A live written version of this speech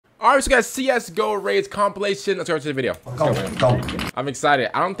Alright, so guys, CSGO RAGE compilation. Let's go to the video. Go. I'm excited.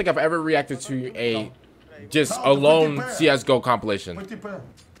 I don't think I've ever reacted to a just alone CSGO compilation.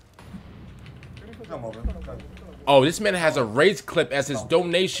 Oh, this man has a RAGE clip as his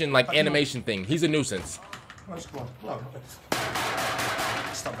donation, like, animation thing. He's a nuisance.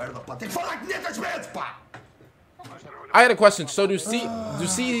 I had a question. So do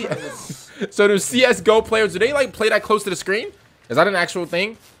CSGO players, do they like play that close to the screen? Is that an actual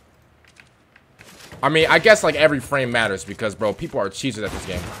thing? I mean, I guess like every frame matters because, bro, people are cheesers at this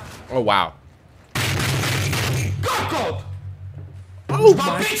game. Oh wow. Oh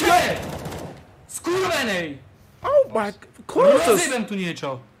my god. Oh my.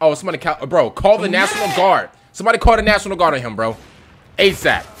 Oh, somebody bro, call the National Guard. Somebody call the National Guard on him, bro.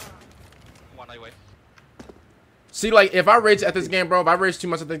 ASAP. See, like, if I rage at this game, bro, if I rage too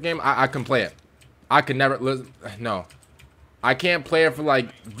much at this game, I can play it. I could never listen. No. I can't play it for,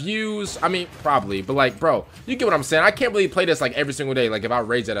 like, views. I mean, probably. But, like, bro, you get what I'm saying. I can't really play this, like, every single day. Like, if I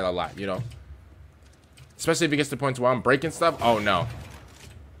rage at it a lot, you know? Especially if it gets to the point where I'm breaking stuff. Oh, no.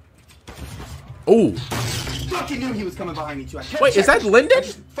 Ooh. Fucking knew he was coming behind me, too. Wait, is that Linden?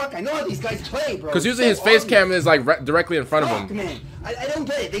 Fuck, I know how these guys play, bro. Because usually his face cam is, like, directly in front of him. Man, I don't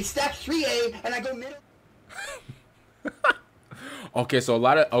get it. They stack 3A, and I go middle. Okay, so a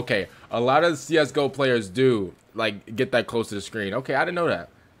lot of CSGO players do like get that close to the screen. Okay, I didn't know that.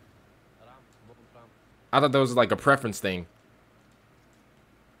 I thought that was like a preference thing.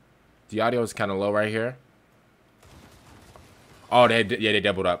 The audio is kind of low right here. Oh, they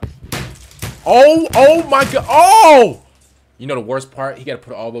doubled up. Oh my god. Oh, you know the worst part? He got to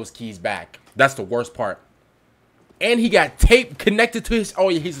put all those keys back. That's the worst part. And he got tape connected to his. Oh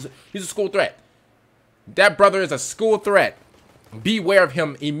yeah, he's a school threat. That brother is a school threat. Beware of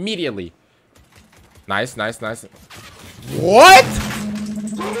him immediately. Nice. What?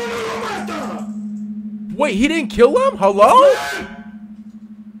 Wait, he didn't kill him? Hello?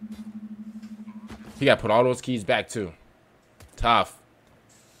 He got to put all those keys back too. Tough.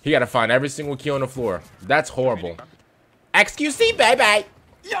 He got to find every single key on the floor. That's horrible. XQC, baby.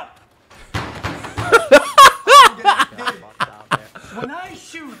 Yeah. When I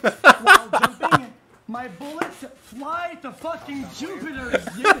shoot while jumping, my bullets fly to fucking Jupiter's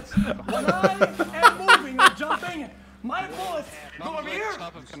units. When I am moving or jumping, my bullets go over here.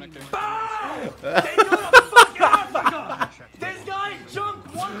 Bow! They go to fucking Africa. This guy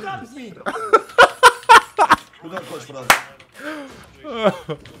jumped 1 top speed.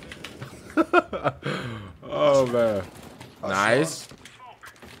 Oh man. Nice.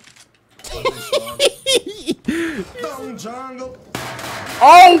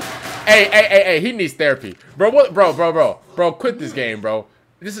 Oh! Hey, he needs therapy. Bro, what? Bro, quit this game, bro.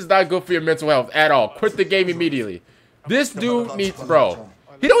 This is not good for your mental health at all. Quit the game immediately. This dude needs, bro.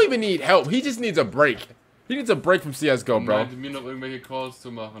 He don't even need help. He just needs a break. He needs a break from CSGO, bro.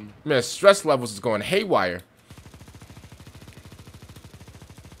 Man, stress levels is going haywire.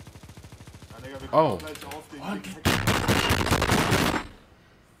 Oh.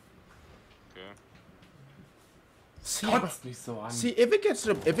 See, if it gets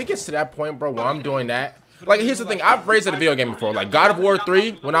to that point, bro, when I'm doing that, like, here's the thing, I've raised at a video game before, like God of War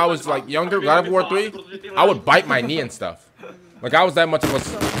 3, when I was like younger, God of War 3, I would bite my knee and stuff. Like, I was that much of a.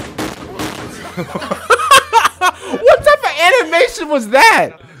 What type of animation was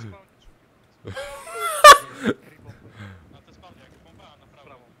that?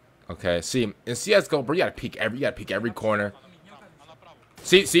 Okay, see, in CSGO, bro, you gotta peek every corner.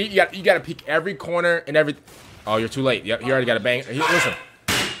 See, you gotta peek every corner and every. Oh, you're too late. Yep, he already got a bang. Listen,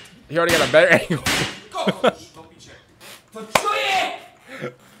 he already got a better angle.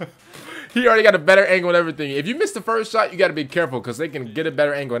 He already got a better angle and everything. If you miss the first shot, you gotta be careful because they can get a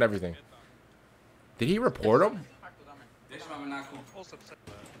better angle and everything. Did he report him?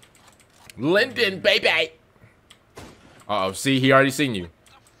 Linden, baby. Uh-oh, see, he already seen you.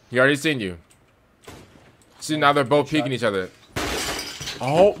 See, now they're both peeking each other.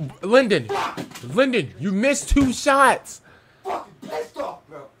 Oh, Linden, you missed 2 shots. Fucking pissed off,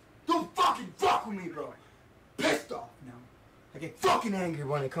 bro. Don't fucking fuck with me, bro. Pissed off now. I get fucking angry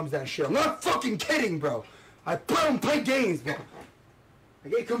when it comes to that shit. I'm not fucking kidding, bro. I don't play games, bro. I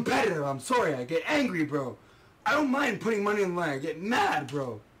get competitive. I'm sorry. I get angry, bro. I don't mind putting money in the line. I get mad,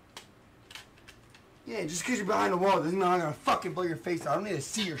 bro. Yeah, just because you're behind the wall doesn't mean I'm gonna fucking blow your face out. I don't need to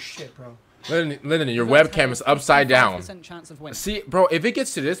see your shit, bro. Linden, your webcam is upside down. See, bro, if it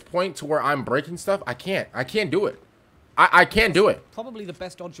gets to this point to where I'm breaking stuff, I can't do it. I can't do it. Probably the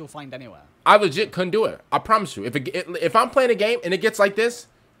best odds you'll find anywhere. I legit couldn't do it. I promise you. If I'm playing a game and it gets like this,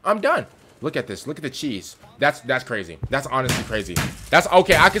 I'm done. Look at this. Look at the cheese. That's crazy. That's honestly crazy. That's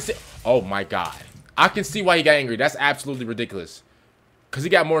okay. I can see. Oh my god. I can see why he got angry. That's absolutely ridiculous. Cause he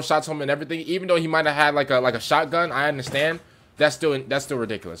got more shots on him and everything. Even though he might have had like a shotgun, I understand. That's still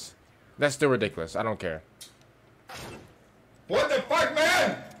ridiculous. That's still ridiculous. I don't care. What the fuck,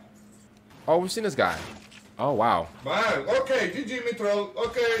 man? Oh, we've seen this guy. Oh wow. Man, okay, GG Mitro.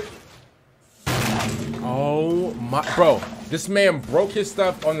 Okay. Oh my, bro. This man broke his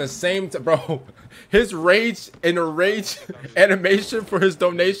stuff on the same bro. His rage and the rage animation for his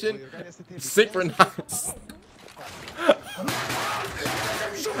donation synchronized.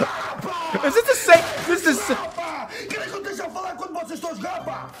 Is this the same?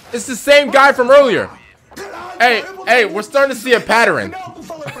 It's the same guy from earlier. Hey, we're starting to see a pattern.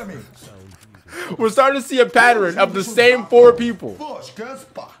 We're starting to see a pattern of the same 4 people.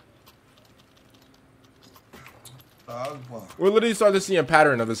 We're literally starting to see a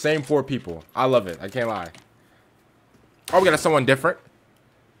pattern of the same 4 people. I love it. I can't lie. Oh, we got someone different.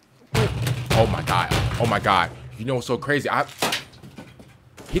 Oh my god. Oh my god. You know what's so crazy?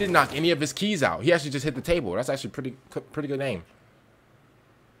 He didn't knock any of his keys out. He actually just hit the table. That's actually pretty good aim.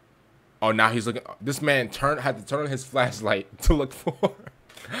 Oh, now he's looking. This man had to turn on his flashlight to look for.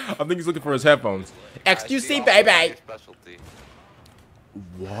 I think he's looking for his headphones. Excuse me, baby.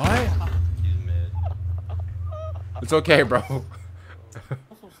 What? It's okay, bro.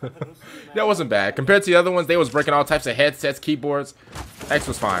 That wasn't bad. Compared to the other ones, they was breaking all types of headsets, keyboards. X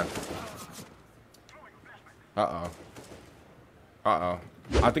was fine. Uh-oh. Uh-oh.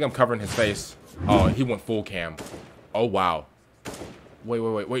 I think I'm covering his face. Oh, he went full cam. Oh, wow.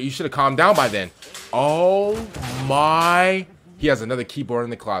 Wait. You should have calmed down by then. Oh, my. He has another keyboard in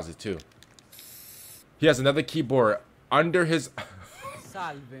the closet, too. He has another keyboard under his...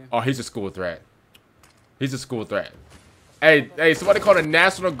 Oh, he's a school threat. He's a school threat. Hey, somebody call the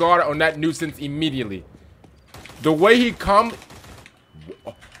National Guard on that nuisance immediately. The way he come...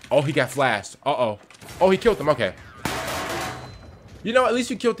 Oh, he got flashed. Uh-oh. Oh, he killed him. Okay. You know, at least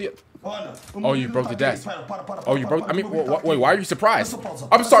you killed the... Oh, you broke the desk. Oh, you broke... I mean, wait, why are you surprised?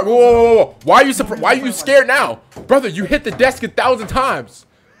 I'm sorry. Whoa. Why are you surprised? Why are you scared now? Brother, you hit the desk 1,000 times.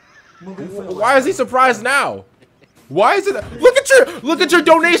 Why is he surprised now? Why is it... Look at your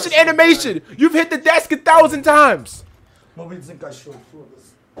donation animation. You've hit the desk 1,000 times.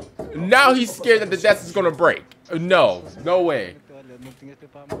 Now he's scared that the desk is gonna break. No way.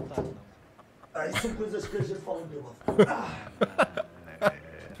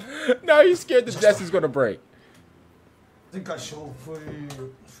 Now he's scared the desk is gonna break.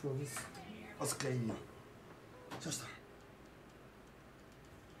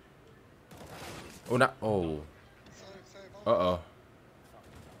 Oh, not. Oh. Uh-oh.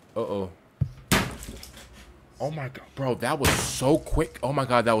 Oh my god, bro, that was so quick. Oh my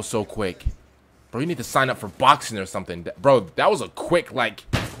god, that was so quick. Bro, you need to sign up for boxing or something. Bro, that was a quick, like...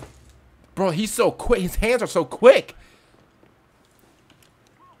 Bro, he's so quick. His hands are so quick.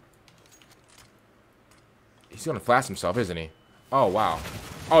 He's gonna flash himself, isn't he? Oh, wow.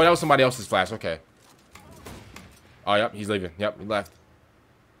 Oh, that was somebody else's flash. Okay. Oh, yep, he's leaving. Yep, he left.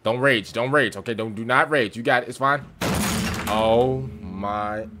 Don't rage. Okay, do not rage. You got it. It's fine. Oh,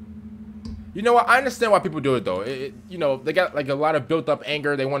 my... You know what? I understand why people do it, though. You know, they got, like, a lot of built-up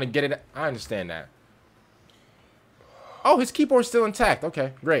anger. They want to get it. I understand that. Oh, his keyboard's still intact.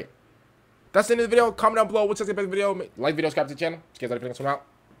 Okay, great. That's the end of the video. Comment down below. What's the best video? Like video, subscribe to the channel. In case I didn't out.